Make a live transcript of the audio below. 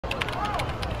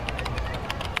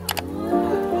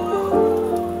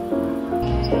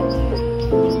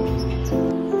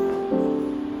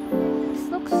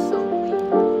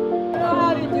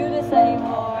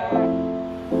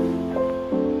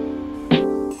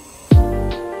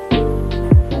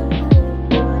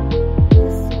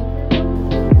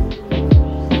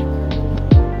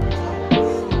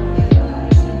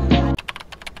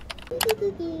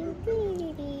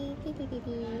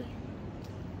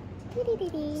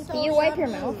Do you wipe your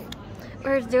mouth?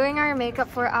 We're doing our makeup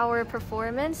for our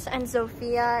performance, and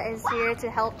Sophia is here to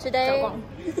help today.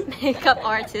 Makeup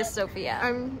artist Sophia.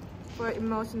 I'm for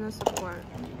emotional support.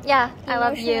 Yeah, I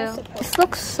love you. Support. This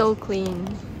looks so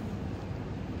clean.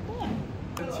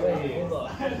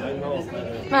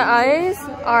 My eyes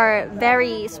are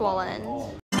very swollen.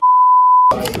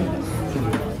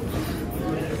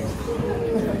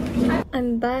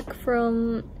 I'm back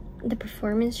from the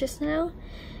performance just now,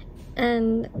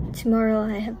 and tomorrow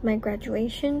I have my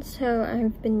graduation, so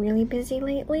I've been really busy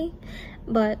lately.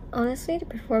 But honestly, the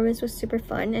performance was super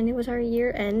fun, and it was our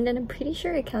year end, and I'm pretty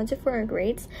sure it counted for our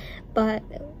grades. But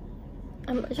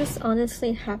I'm just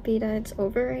honestly happy that it's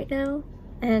over right now,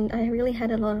 and I really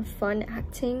had a lot of fun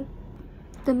acting.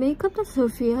 The makeup that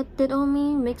Sophia did on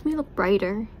me makes me look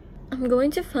brighter. I'm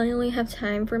going to finally have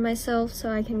time for myself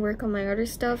so I can work on my other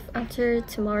stuff after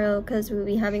tomorrow, because we'll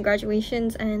be having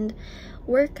graduations, and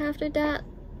work after that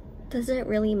doesn't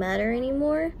really matter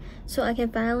anymore. So I can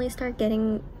finally start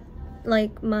getting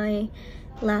like my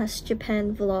last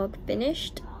Japan vlog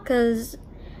finished, because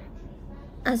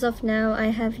as of now I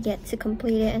have yet to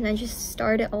complete it, and I just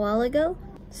started a while ago,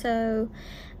 so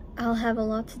I'll have a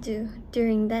lot to do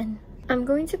during then. I'm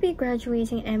going to be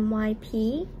graduating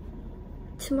MYP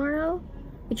tomorrow,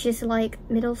 which is like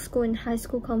middle school and high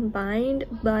school combined,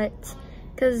 but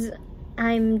because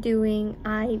I'm doing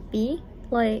IB,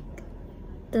 like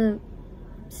the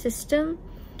system,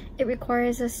 it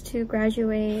requires us to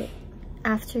graduate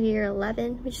after year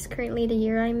 11, which is currently the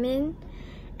year I'm in,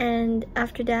 and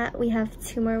after that we have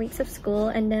 2 more weeks of school,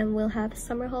 and then we'll have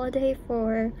summer holiday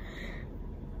for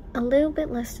a little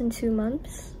bit less than 2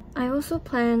 months. I also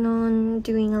plan on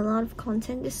doing a lot of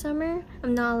content this summer.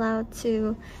 I'm not allowed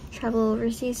to travel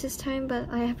overseas this time, but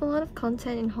I have a lot of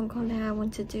content in Hong Kong that I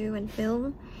want to do and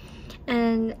film,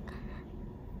 and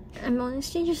I'm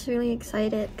honestly just really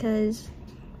excited because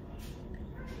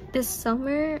this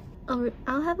summer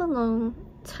I'll have a long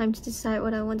time to decide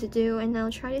what I want to do, and I'll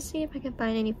try to see if I can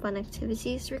find any fun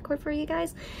activities to record for you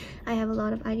guys. I have a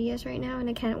lot of ideas right now, and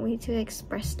I can't wait to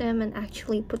express them and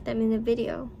actually put them in a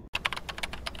video.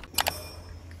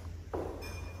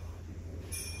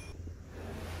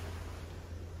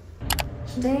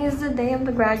 Today is the day of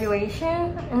the graduation,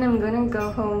 and I'm gonna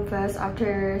go home first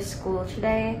after school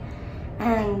today,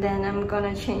 and then I'm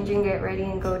gonna change and get ready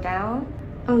and go down.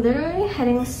 I'm literally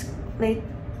heading late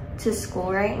to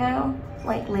school right now,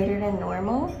 like later than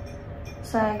normal,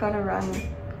 so I gotta run.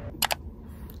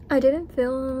 I didn't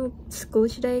film school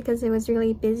today because it was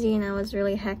really busy and I was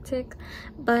really hectic,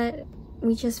 but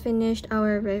we just finished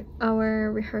our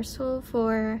rehearsal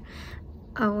for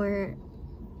our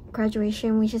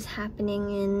graduation, which is happening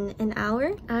in an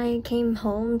hour. I came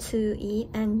home to eat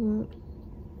and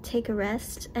take a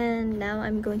rest, and now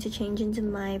I'm going to change into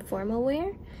my formal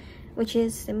wear, which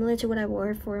is similar to what I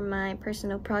wore for my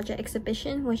personal project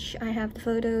exhibition, which I have the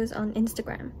photos on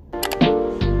Instagram.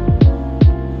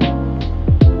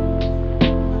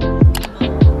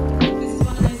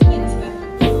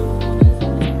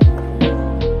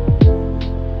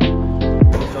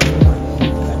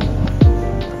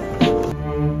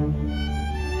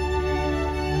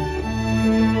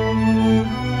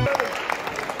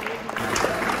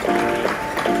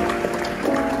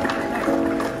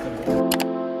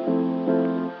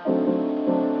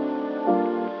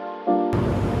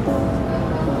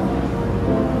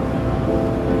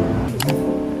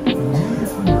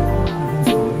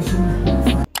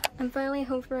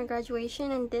 Home for my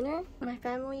graduation and dinner. My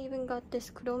family even got this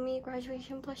Kuromi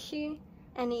graduation plushie,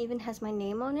 and it even has my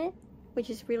name on it, which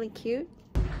is really cute.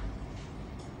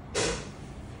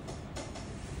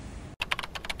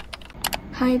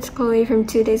 Hi, it's Chloe from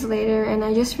 2 days later, and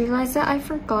I just realized that I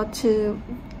forgot to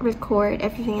record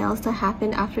everything else that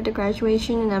happened after the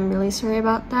graduation, and I'm really sorry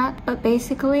about that. But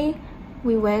basically,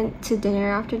 we went to dinner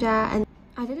after that, and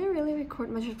I didn't really record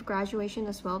much of the graduation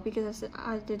as well because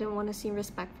I didn't want to seem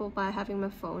respectful by having my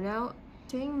phone out.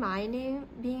 During my name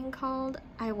being called,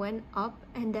 I went up,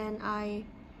 and then I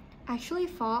actually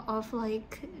thought of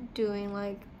like doing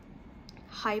like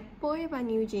Hype Boy by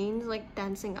New Jeans, like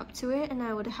dancing up to it, and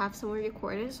I would have someone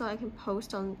record it so I can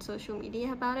post on social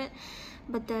media about it.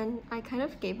 But then I kind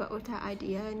of gave up with that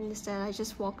idea, and instead I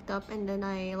just walked up, and then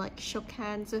I like shook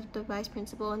hands with the vice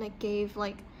principal, and I gave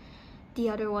like the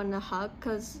other one a hug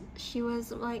because she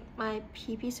was like my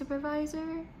PP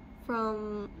supervisor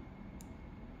from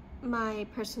my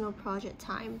personal project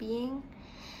time being,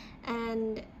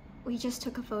 and we just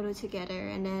took a photo together,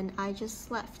 and then I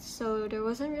just left. So there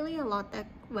wasn't really a lot that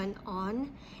went on.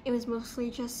 It was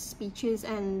mostly just speeches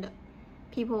and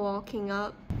people walking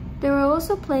up. They were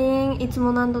also playing It's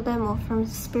Monando Demo from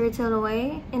Spirited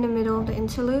Away in the middle of the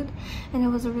interlude, and it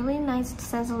was a really nice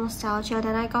sense of nostalgia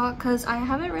that I got because I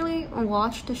haven't really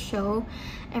watched the show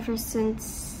ever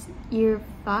since year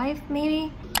 5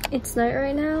 maybe. It's night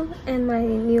right now and my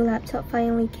new laptop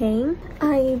finally came.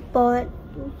 I bought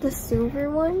the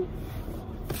silver one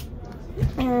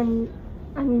and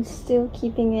I'm still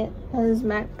keeping it as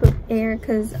MacBook Air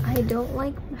because I don't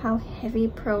like how heavy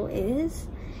Pro is.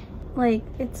 Like,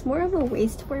 it's more of a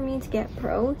waste for me to get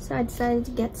Pro, so I decided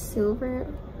to get silver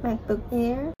MacBook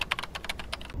Air.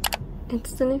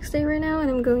 It's the next day right now and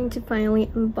I'm going to finally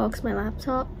unbox my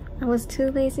laptop. I was too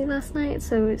lazy last night,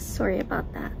 so sorry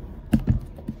about that.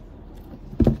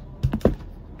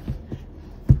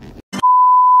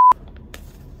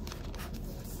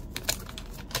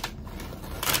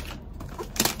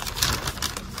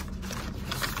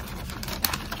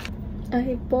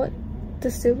 I bought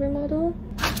the silver model.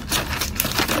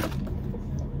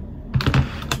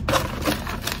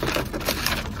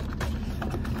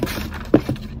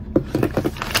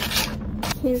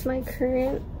 Here's my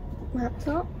current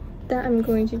laptop that I'm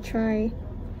going to try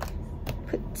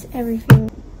put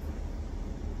everything.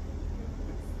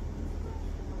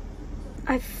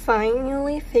 I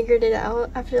finally figured it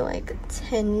out after like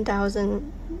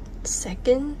 10,000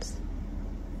 seconds.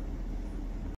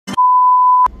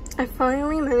 I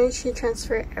finally managed to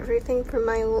transfer everything from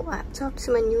my old laptop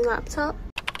to my new laptop.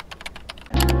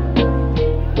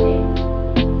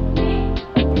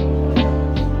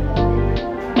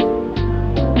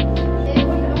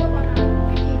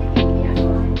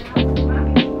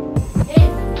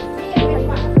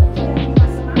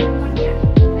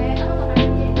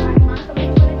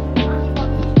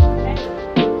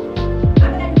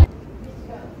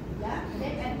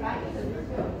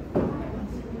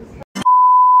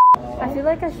 I feel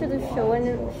like I should have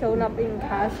shown up in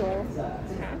casual.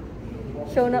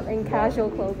 Shown up in casual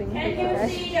clothing. And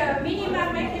you see the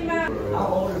minimum, maximum.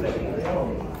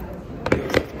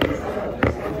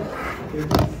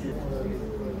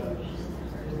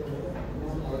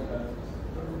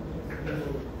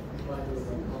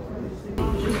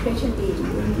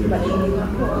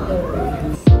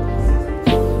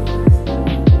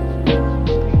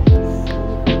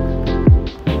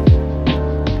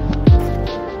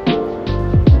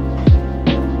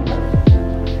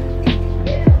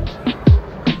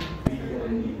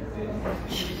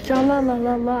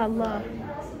 Sha-la-la-la-la-la.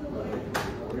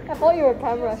 I thought you were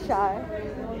camera shy.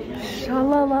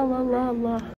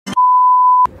 Sha-la-la-la-la-la.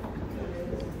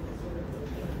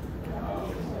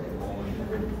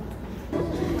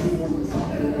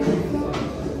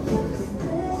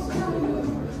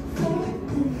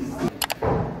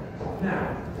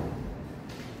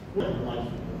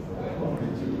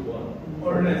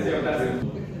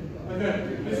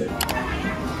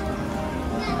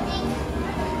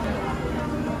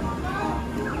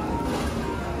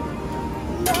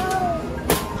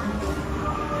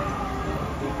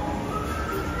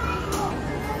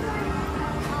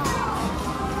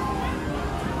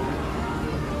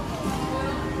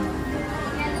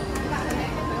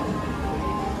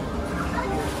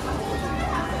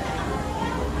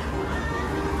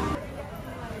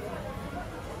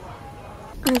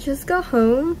 I just got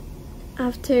home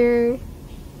after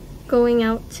going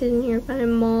out to the nearby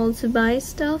mall to buy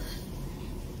stuff,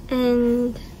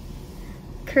 and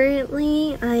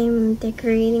currently I'm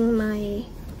decorating my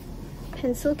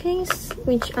pencil case,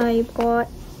 which I bought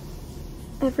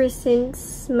ever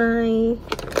since my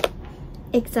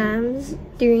exams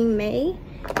during May,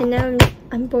 and now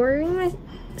I'm borrowing my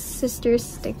sister's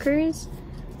stickers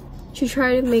to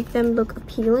try to make them look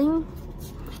appealing,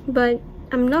 but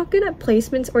I'm not good at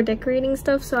placements or decorating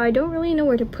stuff, so I don't really know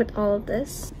where to put all of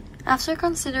this. After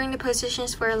considering the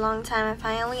positions for a long time, I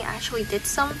finally actually did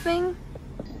something.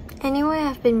 Anyway,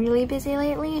 I've been really busy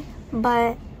lately,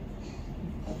 but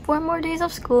 4 more days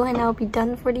of school and I'll be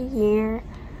done for the year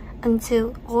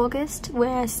until August,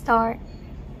 where I start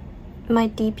my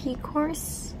DP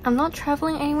course. I'm not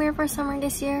traveling anywhere for summer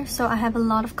this year, so I have a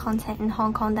lot of content in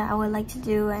Hong Kong that I would like to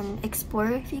do and explore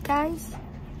with you guys.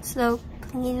 So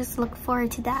please look forward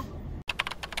to that.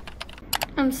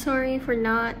 I'm sorry for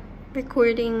not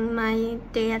recording my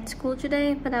day at school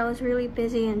today, but I was really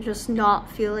busy and just not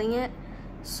feeling it.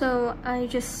 So I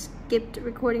just skipped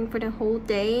recording for the whole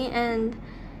day, and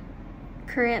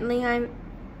currently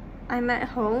I'm at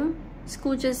home.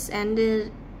 School just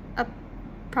ended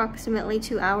approximately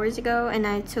 2 hours ago, and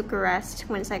I took a rest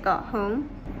once I got home.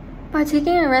 By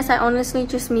taking a rest, I honestly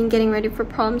just mean getting ready for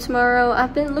prom tomorrow.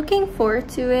 I've been looking forward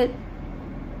to it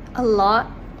a lot,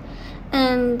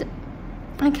 and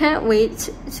I can't wait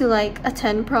to like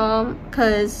attend prom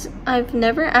because I've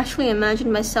never actually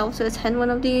imagined myself to attend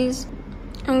one of these.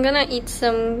 I'm gonna eat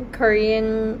some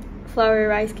Korean flour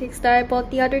rice cakes that I bought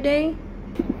the other day.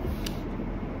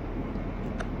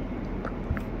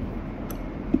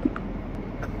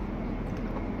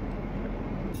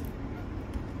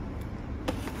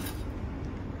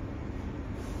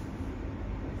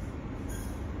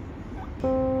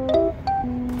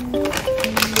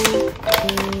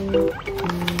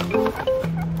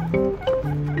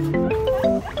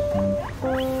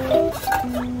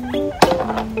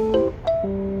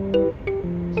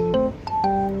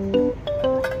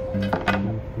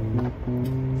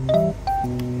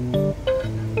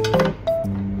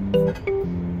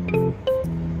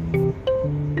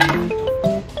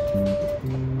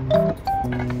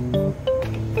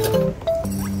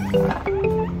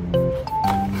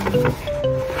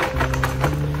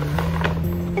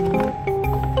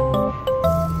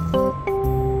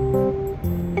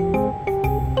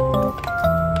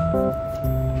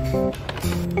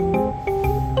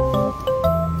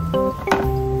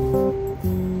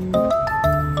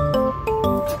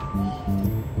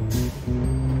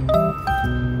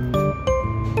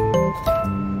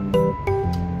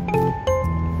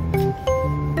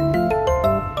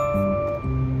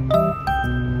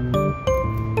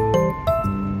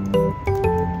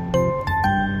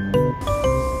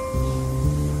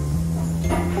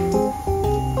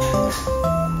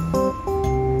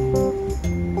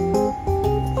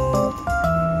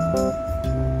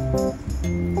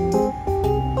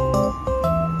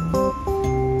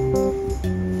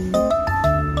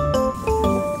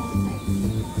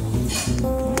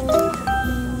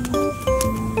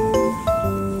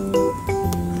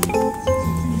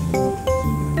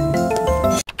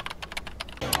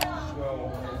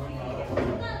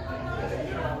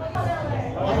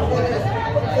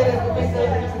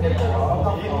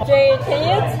 Jade, can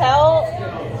you tell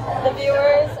the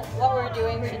viewers what we're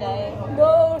doing today?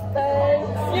 No thanks.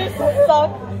 You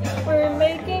suck. We're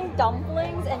making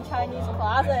dumplings in Chinese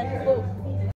class and ooh.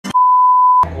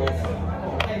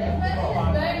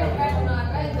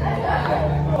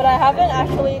 But I haven't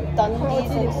actually done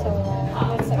these in so long.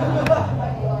 What's it?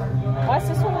 Why is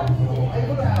this one?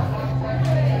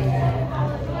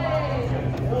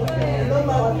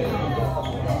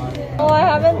 Oh, I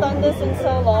haven't done this in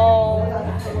so long.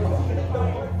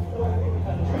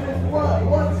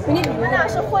 你们俩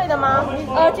是会的吗？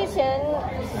之前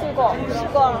试过。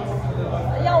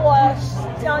要我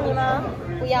教你吗？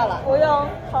不要了。不用。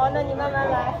好，那你慢慢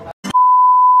来。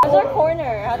There's our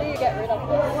corner. How do you get rid of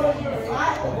this?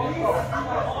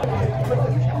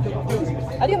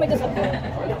 How do you make this look good?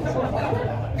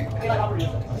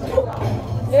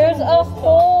 There's a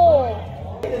hole.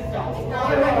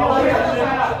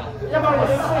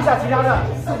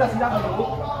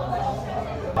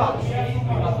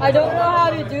 I don't know how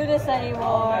to do this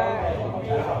anymore.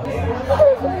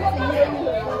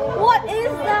 What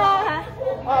is that?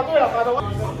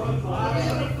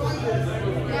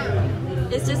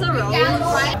 Is this a rose?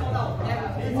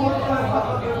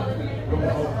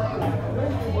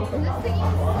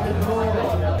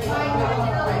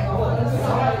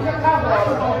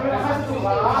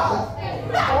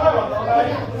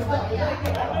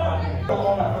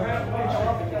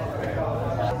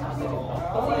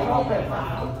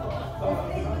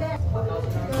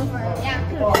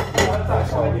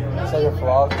 Is that your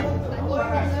vlog?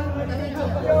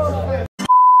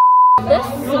 This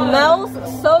smells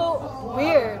so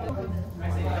weird.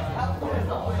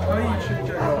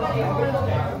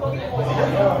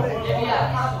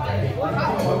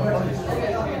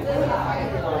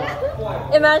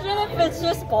 Imagine if it's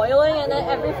just boiling and then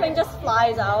everything just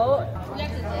flies out.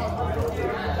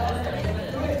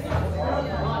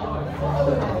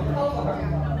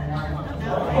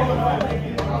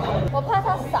 I 怕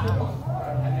它洒。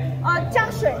加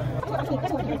水。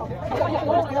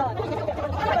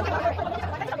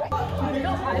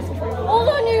我的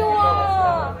女王。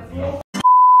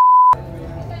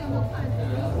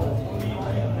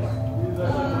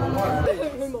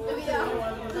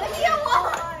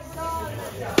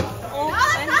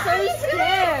I'm so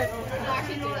scared.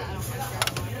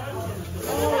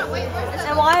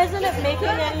 And why isn't it making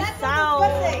any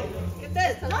sound? It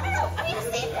does. No, I need to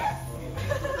save this.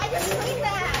 I just cleaned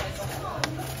that.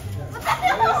 What the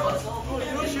hell?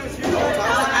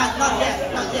 Not yet.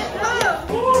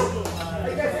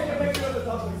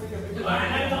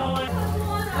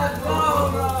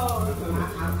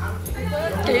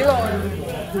 Kỹ rồi.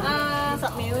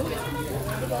 Sập miệng.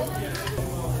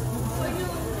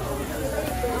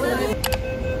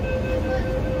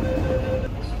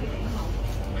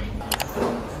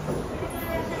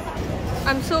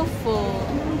 I'm so full.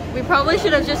 We probably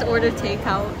should have just ordered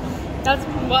takeout. That's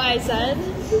what I said.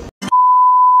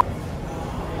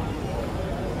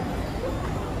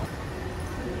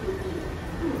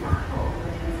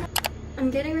 I'm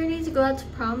getting ready to go out to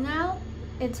prom now.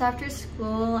 It's after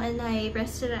school and I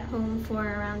rested at home for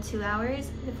around 2 hours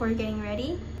before getting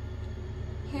ready.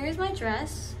 Here's my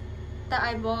dress that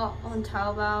I bought on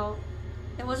Taobao.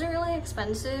 It wasn't really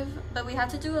expensive, but we had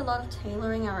to do a lot of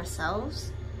tailoring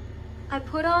ourselves. I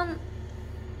put on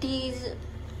these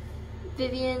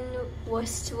Vivienne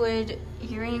Westwood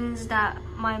earrings that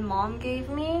my mom gave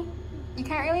me. You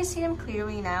can't really see them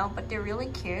clearly now, but they're really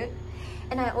cute.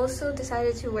 And I also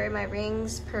decided to wear my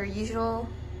rings per usual.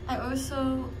 I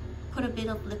also put a bit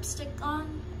of lipstick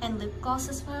on and lip gloss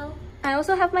as well. I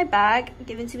also have my bag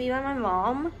given to me by my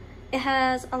mom. It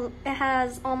has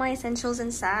all my essentials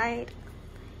inside,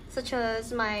 such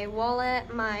as my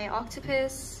wallet, my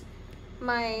octopus,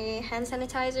 my hand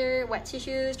sanitizer, wet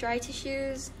tissues, dry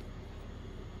tissues.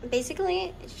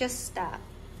 Basically, it's just that,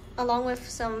 along with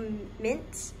some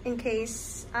mints in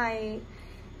case I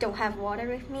don't have water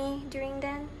with me during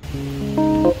then.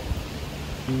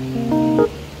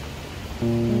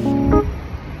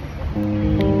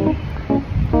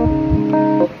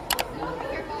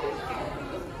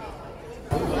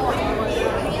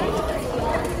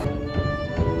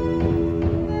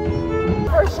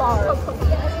 For sure.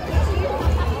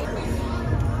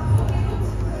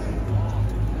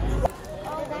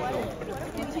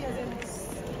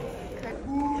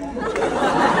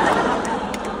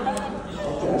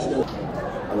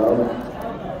 Hello?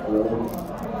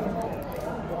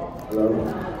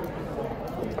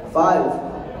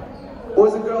 5.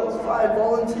 Boys and girls, 5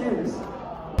 volunteers.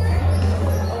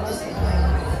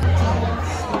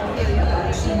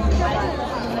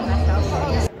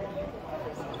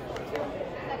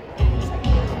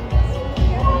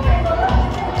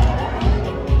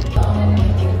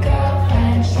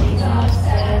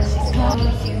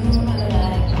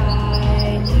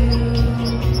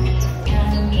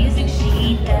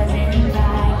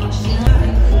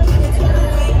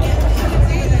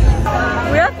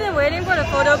 We have been waiting for the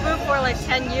photo booth for like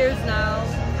 10 years now.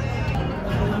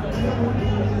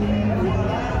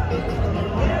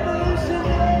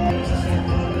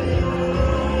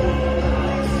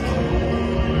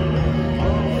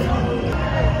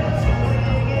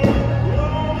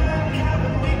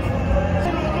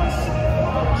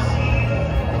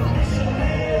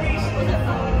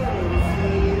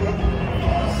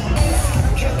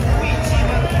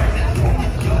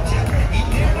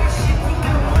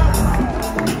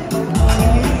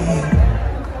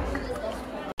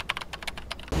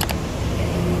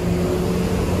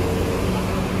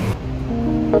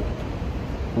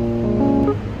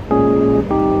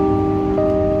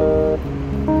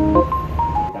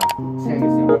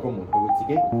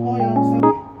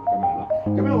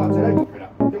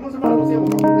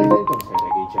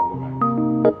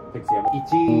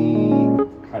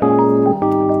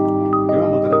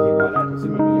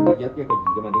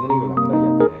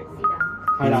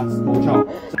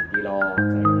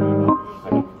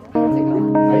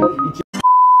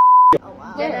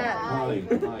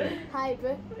 Hi,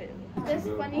 bro. That's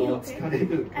funny, okay?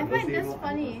 I find this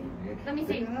funny. Let me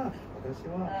see.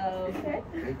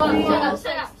 Okay.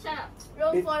 Shut up.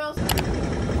 Roll photos.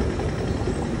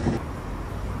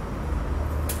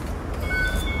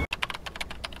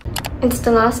 It's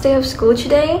the last day of school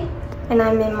today, and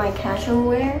I'm in my casual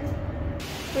wear.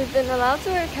 We've been allowed to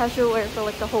wear casual wear for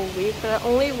like the whole week, but I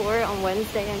only wore it on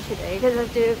Wednesday and today because I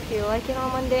didn't feel like it on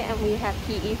Monday and we had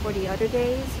PE for the other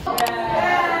days.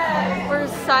 We're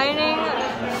signing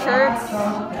shirts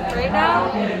right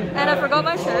now, and I forgot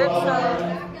my shirt, so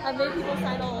I made people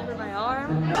sign all over my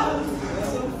arm.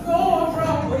 What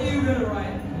are you gonna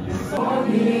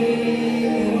write?